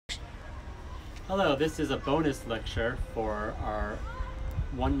Hello, this is a bonus lecture for our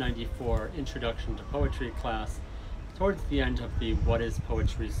 194 Introduction to Poetry class towards the end of the What is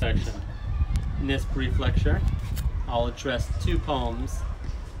Poetry section. In this brief lecture, I'll address two poems,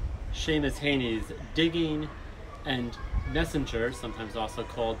 Seamus Heaney's Digging and Messenger, sometimes also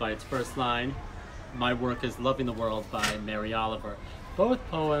called by its first line, My Work is Loving the World by Mary Oliver. Both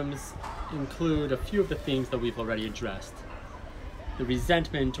poems include a few of the themes that we've already addressed. The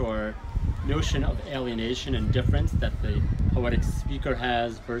resentment or notion of alienation and difference that the poetic speaker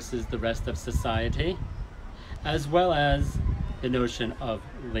has versus the rest of society, as well as the notion of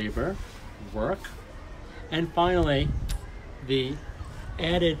labor, work, and finally, the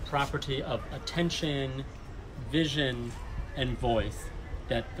added property of attention, vision, and voice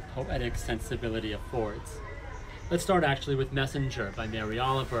that the poetic sensibility affords. Let's start actually with Messenger by Mary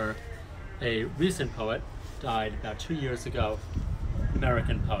Oliver, a recent poet, died about 2 years ago, an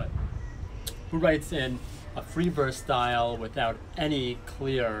American poet, who writes in a free verse style without any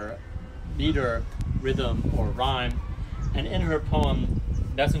clear meter, rhythm, or rhyme. And in her poem,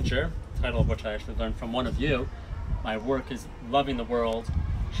 Messenger, the title of which I actually learned from one of you, My Work is Loving the World,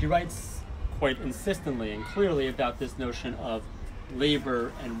 she writes quite insistently and clearly about this notion of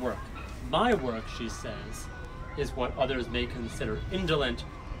labor and work. My work, she says, is what others may consider indolent,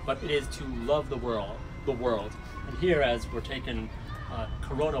 but it is to love the world. And here, as we're taking a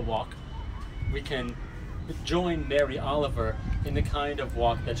Corona walk, we can join Mary Oliver in the kind of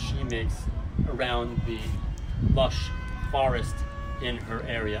walk that she makes around the lush forest in her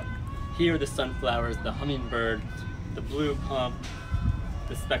area. Here the sunflowers, the hummingbird, the blue plum,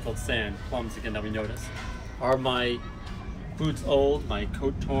 the speckled sand, plums again that we notice. Are my boots old, my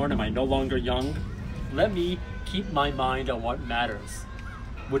coat torn, am I no longer young? Let me keep my mind on what matters,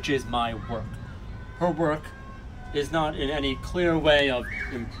 which is my work. Her work is not in any clear way of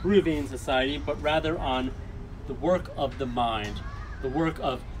improving society, but rather on the work of the mind, the work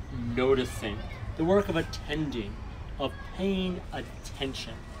of noticing, the work of attending, of paying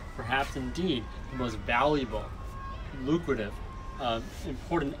attention. Perhaps indeed the most valuable, lucrative,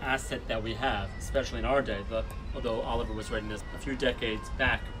 important asset that we have, especially in our day, although Oliver was writing this a few decades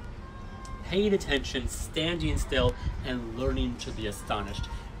back. Paying attention, standing still, and learning to be astonished.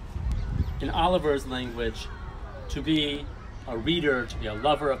 In Oliver's language, to be a reader, to be a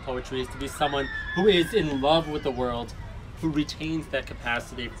lover of poetry, is to be someone who is in love with the world, who retains that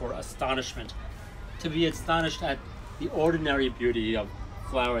capacity for astonishment, to be astonished at the ordinary beauty of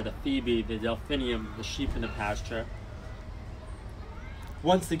flower, the phoebe, the delphinium, the sheep in the pasture.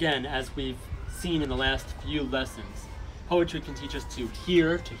 Once again, as we've seen in the last few lessons, poetry can teach us to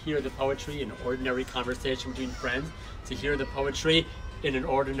hear the poetry in ordinary conversation between friends, to hear the poetry in an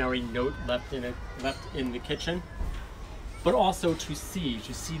ordinary note left in the kitchen, but also to see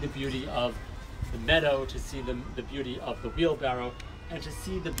the beauty of the meadow, to see the beauty of the wheelbarrow, and to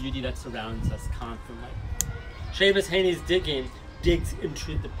see the beauty that surrounds us constantly. Seamus Heaney's Digging digs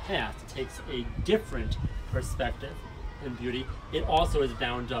into the past. It takes a different perspective in beauty. It also is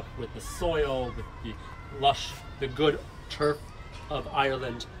bound up with the soil, with the lush, the good turf of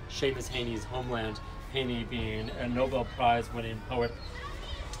Ireland, Seamus Heaney's homeland, Heaney being a Nobel Prize winning poet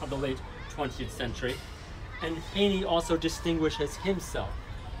of the late 20th century. And Heaney also distinguishes himself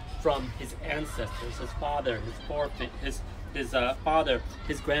from his ancestors, his father, his father,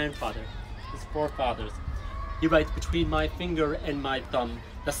 his grandfather, his forefathers. He writes, between my finger and my thumb,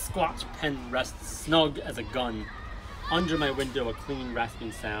 the squat pen rests snug as a gun. Under my window a clean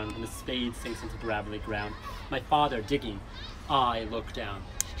rasping sound, and the spade sinks into gravelly ground. My father digging, I look down.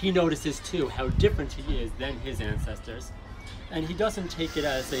 He notices too how different he is than his ancestors, and he doesn't take it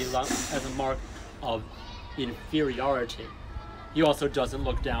as a mark of inferiority. He also doesn't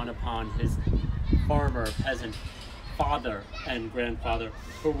look down upon his farmer, peasant, father and grandfather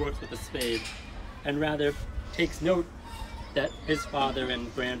who works with a spade, and rather takes note that his father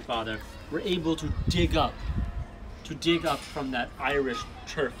and grandfather were able to dig up from that Irish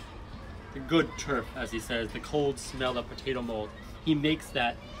turf, the good turf, as he says, the cold smell of potato mold. He makes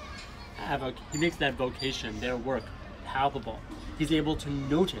that vocation, their work, palpable. He's able to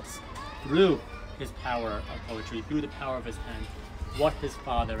notice through his power of poetry, through the power of his pen, what his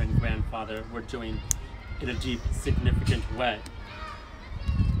father and grandfather were doing in a deep, significant way.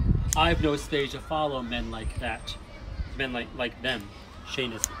 I've no stage to follow men like that, men like them,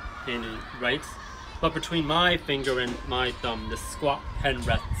 Seamus Heaney writes. But between my finger and my thumb, the squat pen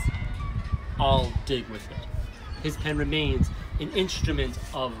rests. I'll dig with it. His pen remains an instrument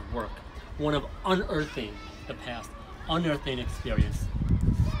of work, one of unearthing the past, unearthing experience,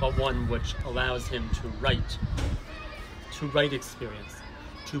 but one which allows him to write experience,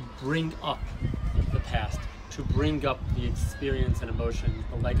 to bring up the past, to bring up the experience and emotion,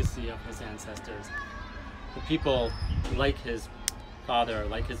 the legacy of his ancestors. The people like his father,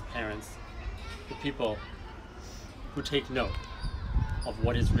 like his parents, the people who take note of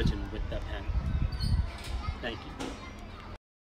what is written with their pen. Thank you.